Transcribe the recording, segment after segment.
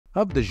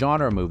Of the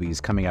genre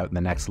movies coming out in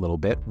the next little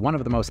bit, one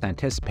of the most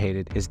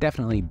anticipated is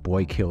definitely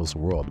Boy Kills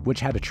World, which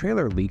had a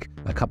trailer leak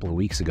a couple of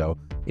weeks ago.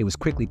 It was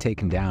quickly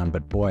taken down,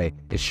 but boy,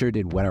 it sure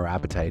did whet our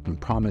appetite and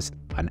promised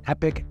an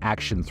epic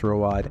action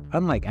throw-odd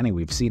unlike any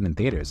we've seen in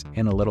theaters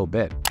in a little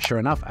bit. Sure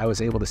enough, I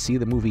was able to see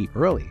the movie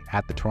early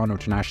at the Toronto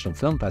International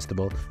Film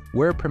Festival,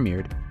 where it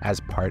premiered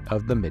as part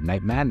of the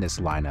Midnight Madness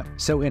lineup.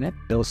 So in it,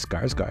 Bill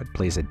Skarsgård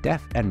plays a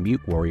deaf and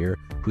mute warrior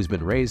who's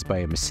been raised by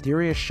a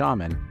mysterious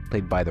shaman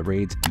played by the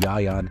Raid's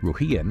Yayan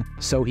Ruhian,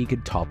 so he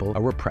could topple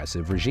a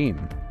repressive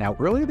regime. Now,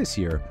 earlier this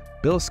year,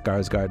 Bill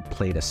Skarsgård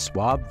played a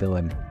suave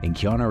villain in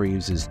Keanu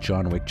Reeves'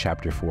 John Wick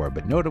Chapter 4,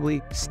 but notably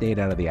stayed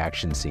out of the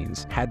action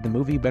scenes. Had the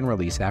movie been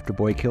released after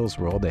Boy Kills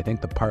World, I think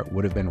the part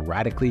would have been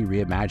radically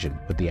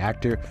reimagined, with the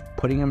actor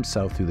putting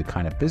himself through the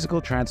kind of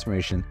physical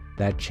transformation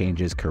that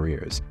changes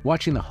careers.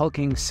 Watching the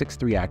hulking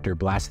 6'3" actor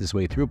blast his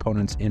way through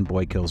opponents in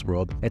Boy Kills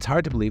World, it's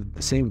hard to believe that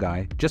the same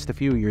guy, just a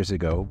few years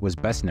ago, was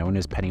best known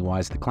as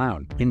Pennywise the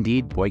Clown.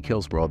 Indeed, Boy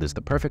Kills World is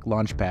the perfect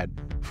launchpad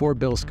for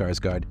Bill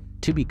Skarsgård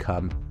to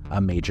become a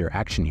major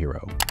action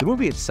hero. The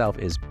movie itself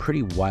is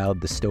pretty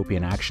wild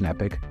dystopian action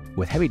epic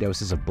with heavy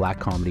doses of black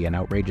comedy and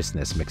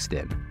outrageousness mixed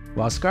in.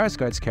 While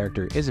Skarsgård's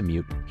character is a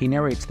mute, he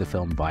narrates the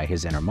film by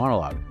his inner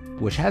monologue,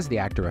 which has the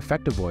actor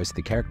effective voice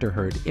the character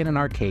heard in an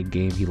arcade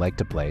game he liked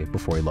to play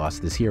before he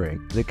lost his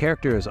hearing. The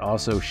character is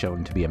also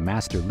shown to be a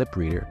master lip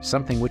reader,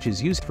 something which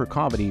is used for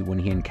comedy when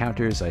he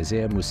encounters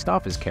Isaiah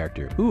Mustafa's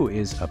character, who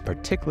is a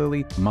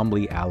particularly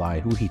mumbly ally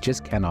who he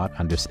just cannot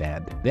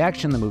understand. The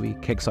action in the movie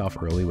kicks off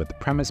early, with the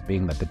premise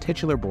being that the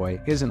titular boy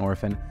is an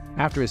orphan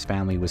after his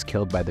family was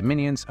killed by the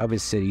minions of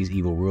his city's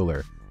evil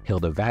ruler,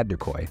 Hilda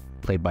Vanderkoy,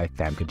 played by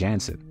Famke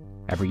Janssen.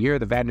 Every year,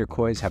 the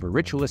Vanderkoys have a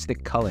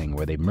ritualistic culling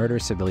where they murder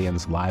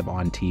civilians live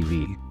on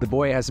TV. The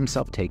boy has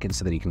himself taken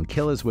so that he can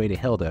kill his way to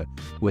Hilda,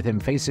 with him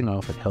facing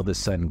off with Hilda's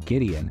son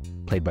Gideon,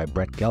 played by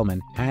Brett Gelman,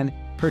 and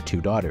her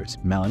two daughters,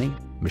 Melanie,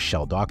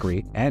 Michelle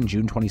Dockery, and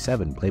June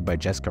 27, played by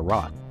Jessica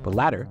Roth. The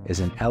latter is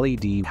an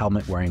LED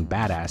helmet-wearing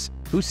badass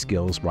whose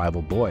skills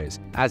rival boys,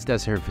 as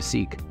does her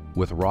physique,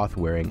 with Roth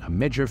wearing a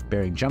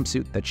midriff-bearing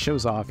jumpsuit that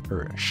shows off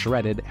her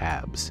shredded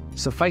abs.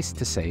 Suffice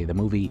to say, the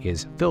movie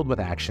is filled with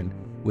action,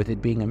 with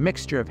it being a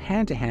mixture of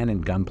hand-to-hand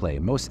and gunplay,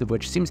 most of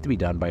which seems to be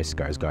done by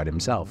Skarsgård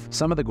himself.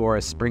 Some of the gore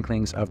is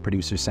sprinklings of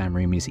producer Sam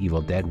Raimi's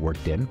Evil Dead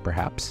worked in,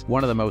 perhaps.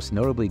 One of the most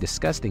notably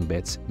disgusting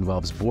bits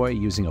involves Boy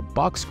using a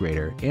box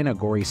grater in a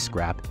gory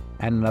scrap,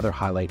 and another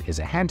highlight is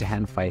a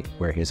hand-to-hand fight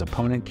where his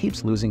opponent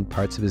keeps losing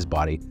parts of his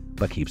body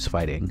but keeps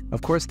fighting.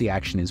 Of course, the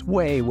action is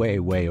way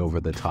over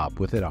the top,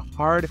 with it a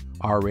hard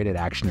R-rated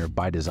actioner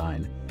by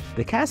design.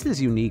 The cast is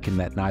unique in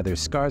that neither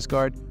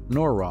Skarsgård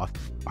nor Roth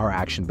are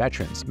action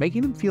veterans,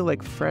 making them feel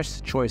like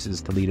fresh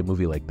choices to lead a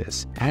movie like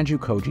this. Andrew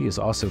Koji is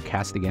also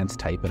cast against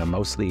type in a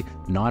mostly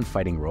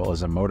non-fighting role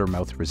as a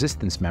Motormouth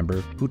Resistance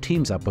member who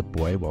teams up with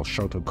Boy, while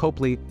Sharlto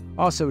Copley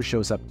also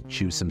shows up to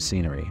chew some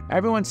scenery.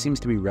 Everyone seems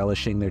to be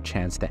relishing their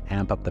chance to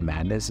amp up the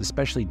madness,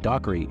 especially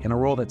Dockery, in a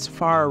role that's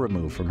far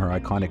removed from her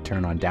iconic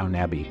turn on Downton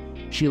Abbey.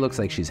 She looks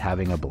like she's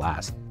having a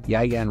blast.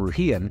 Yayan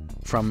Ruhian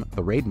from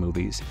the Raid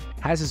movies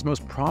has his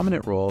most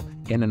prominent role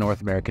in a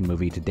North American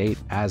movie to date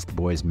as the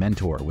boy's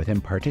mentor, with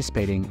him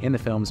participating in the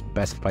film's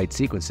best fight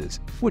sequences,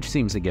 which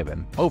seems a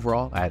given.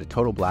 Overall, I had a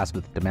total blast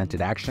with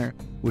Demented Actioner,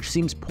 which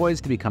seems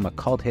poised to become a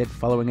cult hit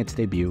following its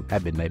debut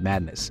at Midnight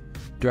Madness.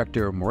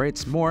 Director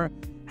Moritz Moore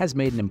has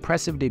made an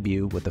impressive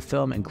debut, with the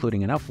film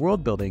including enough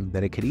world building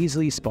that it could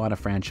easily spawn a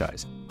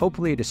franchise.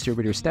 Hopefully a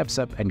distributor steps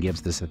up and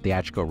gives this a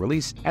theatrical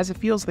release, as it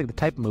feels like the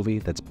type of movie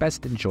that's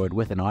best enjoyed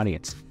with an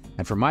audience.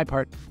 And for my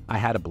part, I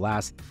had a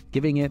blast,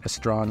 giving it a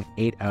strong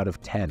 8 out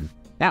of 10.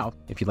 Now,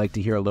 if you'd like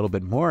to hear a little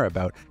bit more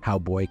about how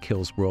Boy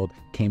Kills World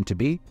came to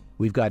be,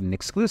 we've got an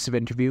exclusive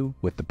interview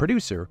with the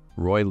producer,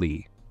 Roy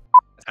Lee.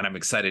 And I'm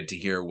excited to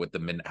hear what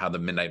how the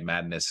Midnight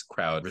Madness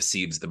crowd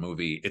receives the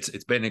movie.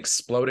 It's been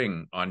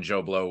exploding on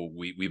JoBlo.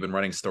 We've been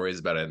running stories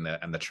about it,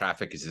 and the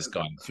traffic has just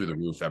gone through the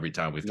roof every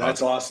time we've talked.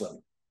 That's awesome,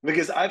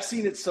 because I've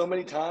seen it so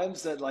many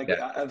times that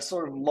I've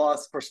sort of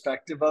lost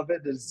perspective of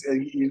it.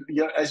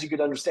 As you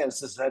could understand,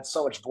 since it had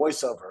so much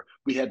voiceover,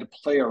 we had to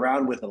play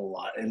around with it a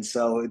lot, and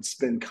so it's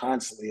been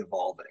constantly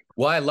evolving.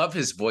 Well, I love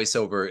his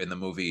voiceover in the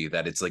movie,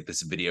 that it's like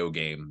this video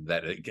game,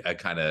 that a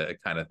kind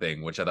of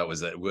thing, which I thought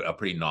was a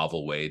pretty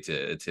novel way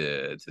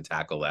to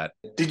tackle that.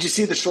 Did you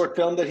see the short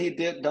film that he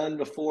done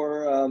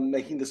before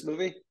making this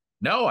movie?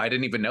 No, I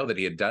didn't even know that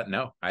he had done.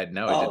 No, I had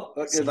no.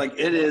 Oh, like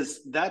it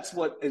is. That's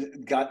what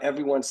got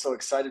everyone so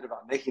excited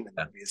about making the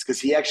movie, is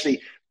because he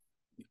actually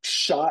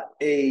shot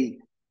a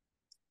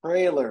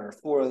trailer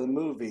for the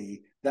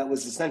movie that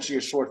was essentially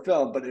a short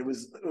film, but it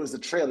was a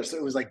trailer, so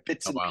it was like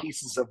bits and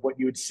pieces of what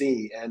you would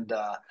see, and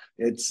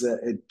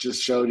it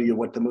just showed you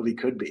what the movie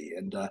could be.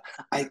 And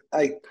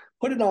I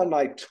put it on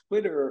my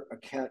Twitter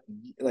account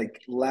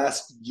like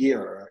last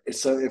year,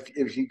 so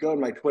if you go on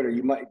my Twitter,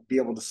 you might be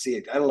able to see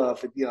it. I don't know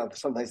if it,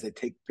 sometimes they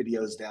take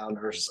videos down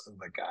or something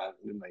like that.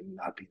 It might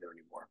not be there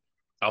anymore.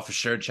 I'll for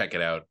sure check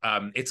it out.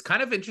 It's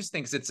kind of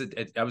interesting because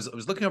I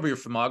was looking over your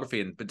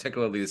filmography, and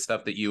particularly the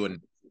stuff that you and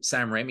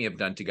Sam Raimi have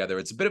done together.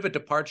 It's a bit of a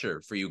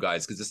departure for you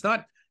guys because it's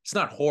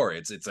not horror.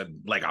 It's a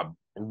like a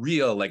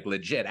real like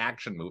legit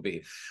action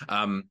movie.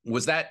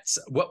 Was that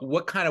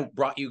what kind of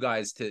brought you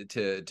guys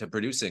to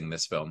producing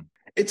this film?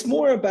 It's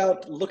more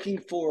about looking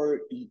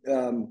for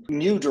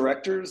new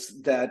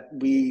directors that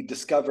we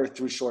discover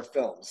through short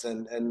films,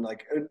 and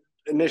like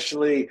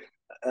initially,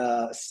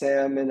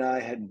 Sam and I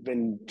had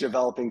been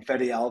developing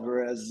Fede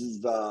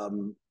Alvarez's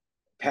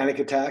Panic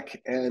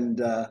Attack,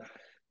 and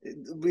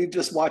we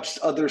just watched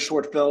other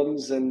short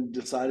films and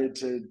decided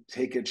to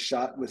take a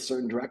shot with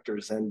certain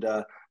directors. And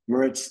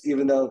Moritz,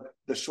 even though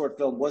the short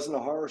film wasn't a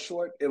horror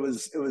short, it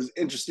was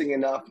interesting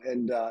enough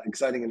and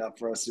exciting enough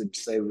for us to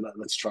say,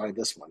 let's try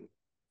this one.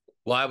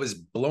 Well, I was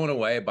blown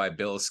away by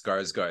Bill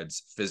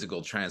Skarsgård's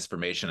physical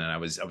transformation, and I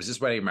was just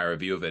writing my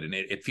review of it, and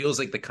it feels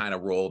like the kind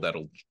of role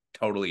that'll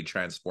totally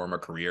transform a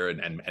career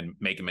and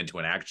make him into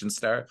an action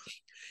star.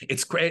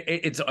 It's great.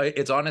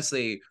 It's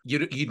honestly,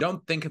 you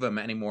don't think of him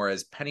anymore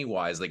as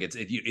Pennywise. Like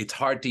it's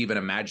hard to even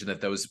imagine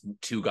that those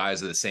two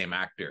guys are the same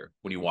actor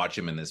when you watch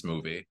him in this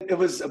movie. It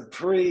was a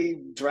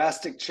pretty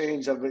drastic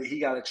change of it.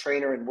 He got a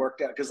trainer and worked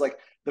out, because like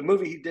the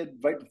movie he did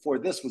right before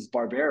this was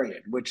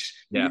Barbarian, which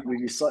when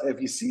you saw, if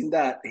you've seen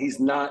that, he's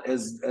not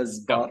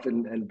as buff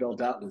and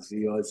built out as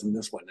he was in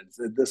this one.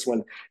 This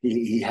one,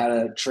 he had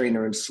a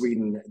trainer in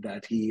Sweden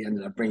that he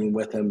ended up bringing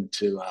with him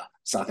to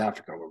South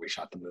Africa, where we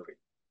shot the movie.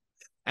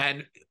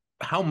 And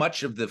how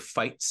much of the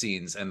fight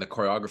scenes and the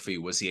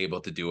choreography was he able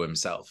to do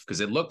himself?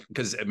 Because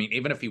I mean,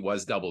 even if he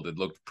was doubled, it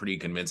looked pretty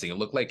convincing. It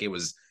looked like it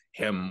was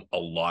him a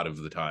lot of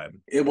the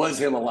time. It was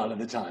him a lot of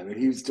the time, and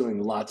he was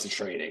doing lots of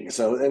training.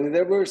 So, and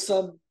there were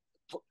some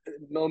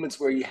moments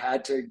where he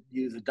had to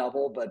use a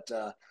double, but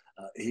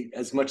he,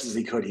 as much as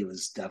he could, he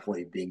was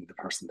definitely being the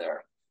person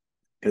there.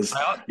 Because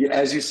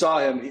as you saw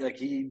him,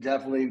 he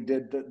definitely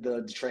did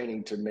the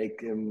training to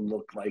make him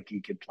look like he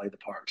could play the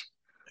part.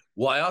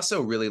 Well, I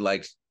also really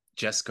liked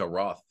Jessica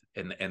Roth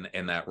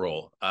in that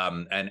role,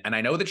 and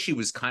I know that she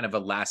was kind of a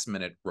last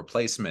minute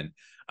replacement.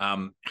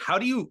 How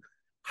do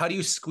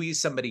you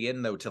squeeze somebody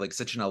in though to like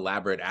such an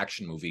elaborate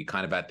action movie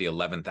kind of at the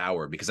 11th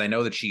hour? Because I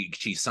know that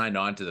she signed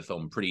on to the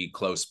film pretty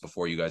close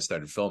before you guys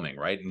started filming,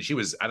 right? And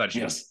I thought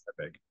she was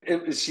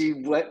perfect. She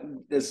went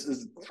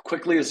as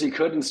quickly as she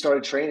could and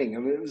started training. I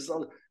mean, it was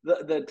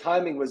the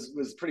timing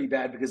was pretty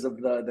bad because of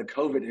the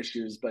COVID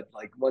issues, but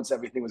like once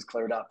everything was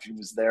cleared up, she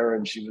was there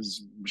and she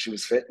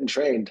was fit and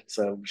trained.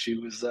 So she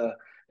was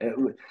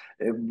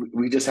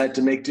we just had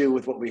to make do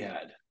with what we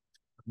had.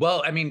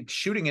 Well, I mean,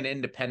 shooting an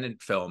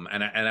independent film,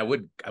 and I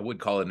would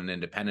call it an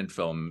independent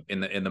film in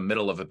the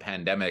middle of a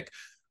pandemic.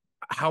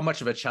 How much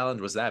of a challenge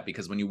was that?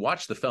 Because when you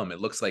watch the film, it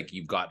looks like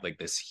you've got like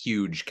this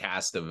huge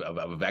cast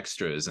of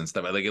extras and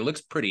stuff. Like it looks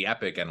pretty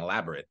epic and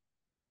elaborate.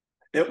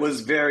 It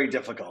was very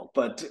difficult,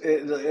 but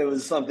it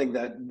was something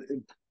that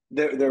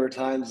there were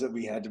times that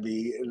we had to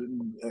be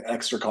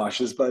extra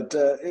cautious. But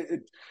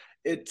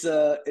it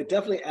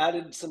definitely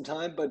added some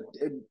time. But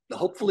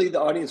hopefully,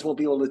 the audience will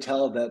be able to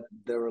tell that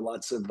there were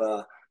lots of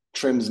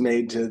trims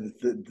made to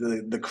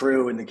the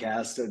crew and the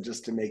cast,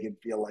 just to make it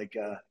feel like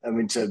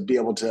to be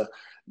able to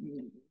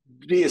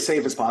be as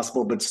safe as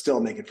possible, but still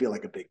make it feel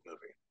like a big movie.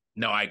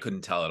 No, I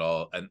couldn't tell at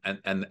all,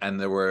 and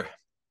there were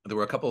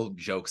a couple of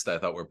jokes that I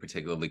thought were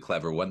particularly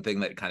clever. One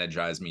thing that kind of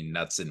drives me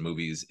nuts in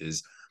movies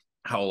is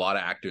how a lot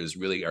of actors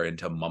really are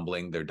into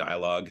mumbling their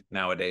dialogue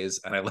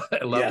nowadays. And I love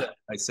that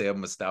Isaiah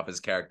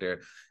Mustafa's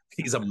character,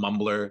 he's a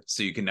mumbler,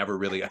 so you can never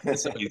really,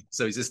 so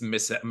he's just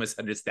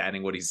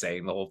misunderstanding what he's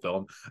saying the whole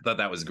film. I thought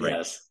that was great.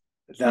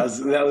 Yes,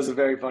 that was a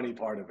very funny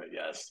part of it.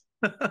 Yes.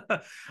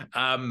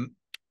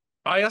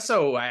 I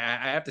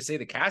have to say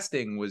the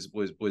casting was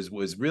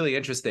really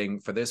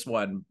interesting for this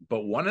one,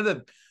 but one of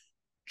the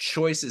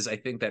choices I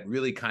think that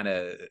really kind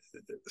of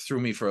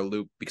threw me for a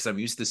loop, because I'm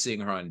used to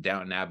seeing her on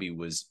Downton Abbey,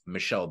 was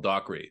Michelle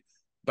Dockery.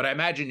 But I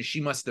imagine she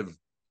must have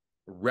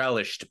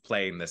relished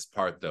playing this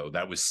part, though.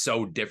 That was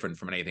so different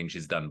from anything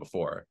she's done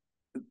before.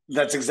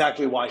 That's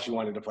exactly why she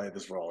wanted to play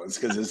this role. It's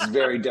because it's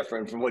very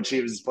different from what she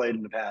has played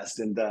in the past.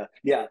 And a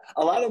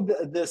lot of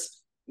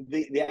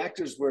the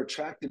actors were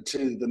attracted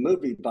to the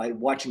movie by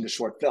watching the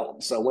short film.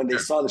 So when they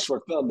saw the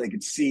short film, they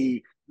could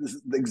see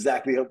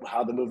exactly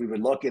how the movie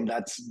would look, and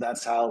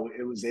that's how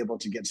it was able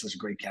to get such a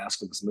great cast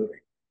for this movie.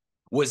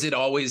 Was it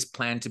always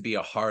planned to be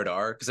a hard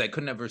R? Because I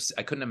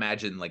couldn't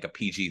imagine like a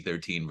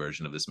PG-13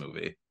 version of this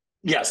movie.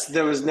 Yes,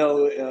 there was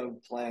no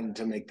plan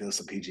to make this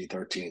a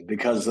PG-13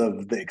 because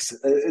of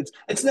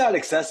it's not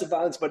excessive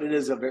violence, but it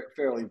is a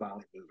fairly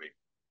violent movie.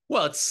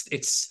 Well,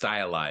 it's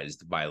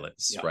stylized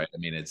violence, right? I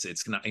mean,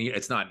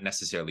 it's not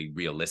necessarily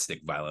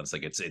realistic violence.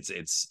 Like it's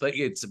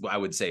I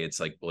would say it's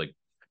like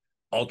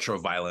ultra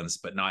violence,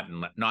 but not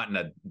in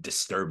a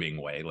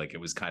disturbing way. Like it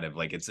was kind of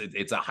like it's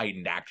a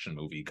heightened action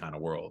movie kind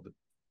of world.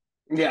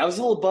 Yeah, I was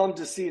a little bummed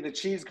to see the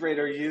cheese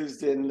grater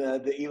used in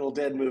the Evil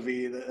Dead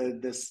movie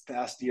this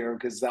past year,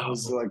 because that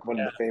was like one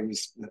of the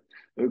famous,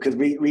 because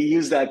we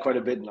use that quite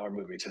a bit in our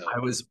movie too.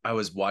 I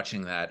was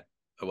watching that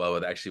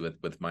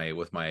with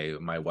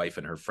my wife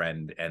and her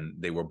friend, and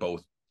they were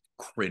both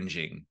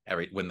cringing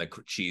when the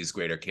cheese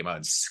grater came out,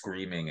 and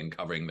screaming and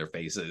covering their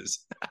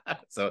faces.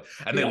 So,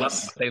 and they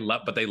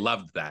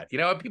loved that. You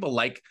know, people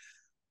like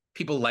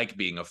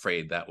being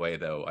afraid that way,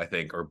 though, I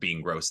think, or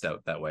being grossed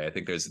out that way. I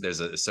think there's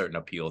a certain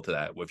appeal to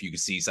that. If you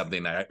see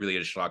something that really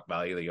is shock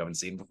value that you haven't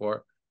seen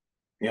before.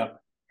 Yeah.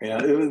 Yeah,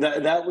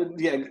 that would,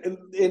 yeah.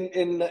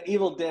 In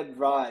Evil Dead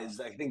Rise,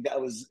 I think it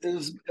was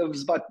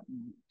about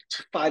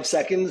 5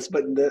 seconds,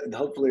 but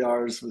hopefully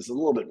ours was a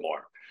little bit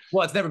more.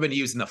 Well, it's never been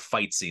used in a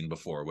fight scene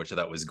before, which I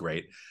thought was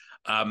great.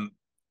 A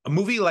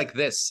movie like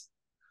this,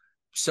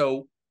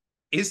 so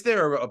is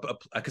there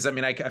because I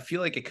mean, I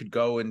feel like it could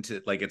go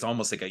into, like, it's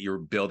almost like you're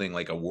building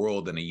like a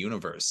world and a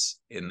universe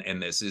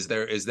in this. Is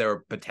there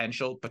a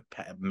potential, but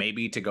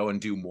maybe, to go and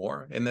do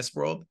more in this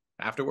world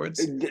afterwards?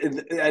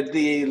 At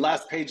the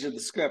last page of the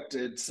script,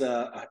 it's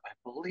I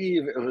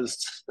believe it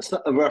was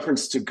a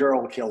reference to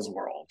Girl Kills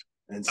World.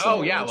 And so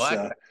well,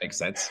 that makes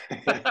sense.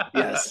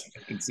 Yes,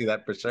 I can see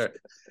that for sure.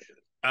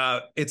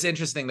 It's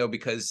interesting though,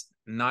 because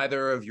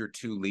neither of your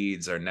two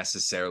leads are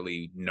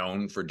necessarily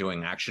known for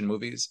doing action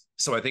movies.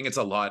 So I think it's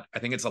a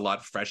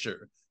lot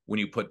fresher when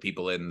you put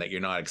people in that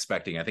you're not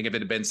expecting. I think if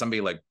it had been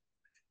somebody like,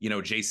 you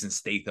know, Jason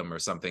Statham or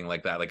something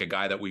like that, like a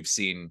guy that we've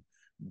seen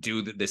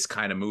do this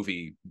kind of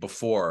movie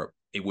before,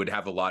 it would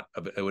have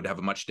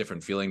a much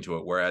different feeling to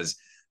it. Whereas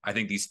I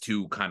think these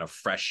two kind of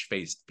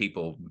fresh-faced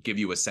people give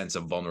you a sense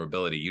of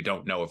vulnerability. You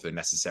don't know if they're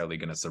necessarily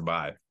going to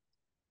survive.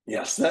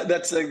 Yes,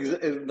 that's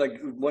like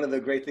one of the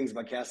great things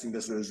about casting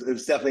this is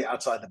it's definitely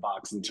outside the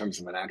box in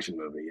terms of an action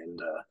movie. And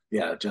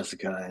yeah,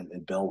 Jessica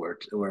and Bill were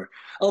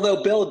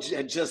although Bill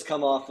had just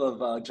come off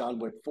of John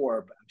Wick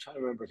 4, but I'm trying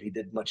to remember if he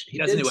did much. He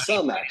doesn't do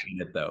some action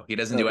in it, though. He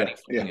doesn't do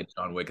anything in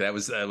John Wick. That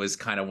was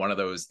kind of one of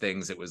those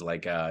things. It was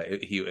like I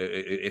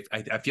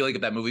feel like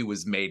if that movie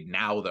was made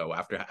now, though,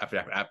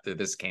 after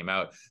this came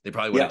out, they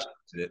probably would have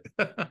changed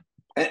it.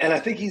 And I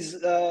think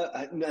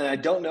I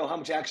don't know how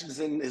much action is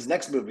in his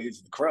next movie.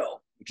 It's The Crow.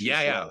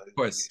 Of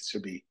course. It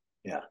should be,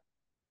 yeah.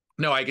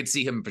 No, I could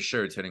see him for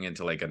sure turning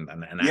into like an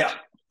action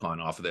icon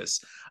off of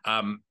this.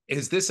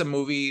 Is this a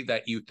movie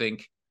that you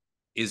think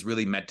is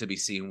really meant to be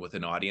seen with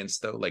an audience,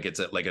 though? Like it's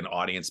like an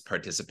audience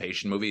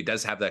participation movie. It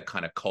does have that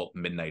kind of cult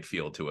midnight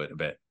feel to it a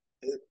bit.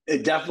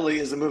 It definitely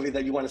is a movie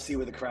that you want to see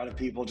with a crowd of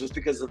people, just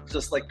because of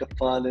just like the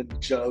fun and the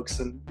jokes,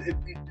 and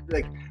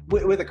like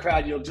with a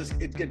crowd,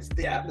 it gets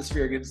the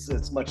atmosphere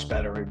it's much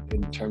better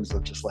in terms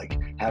of just like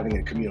having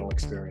a communal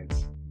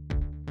experience.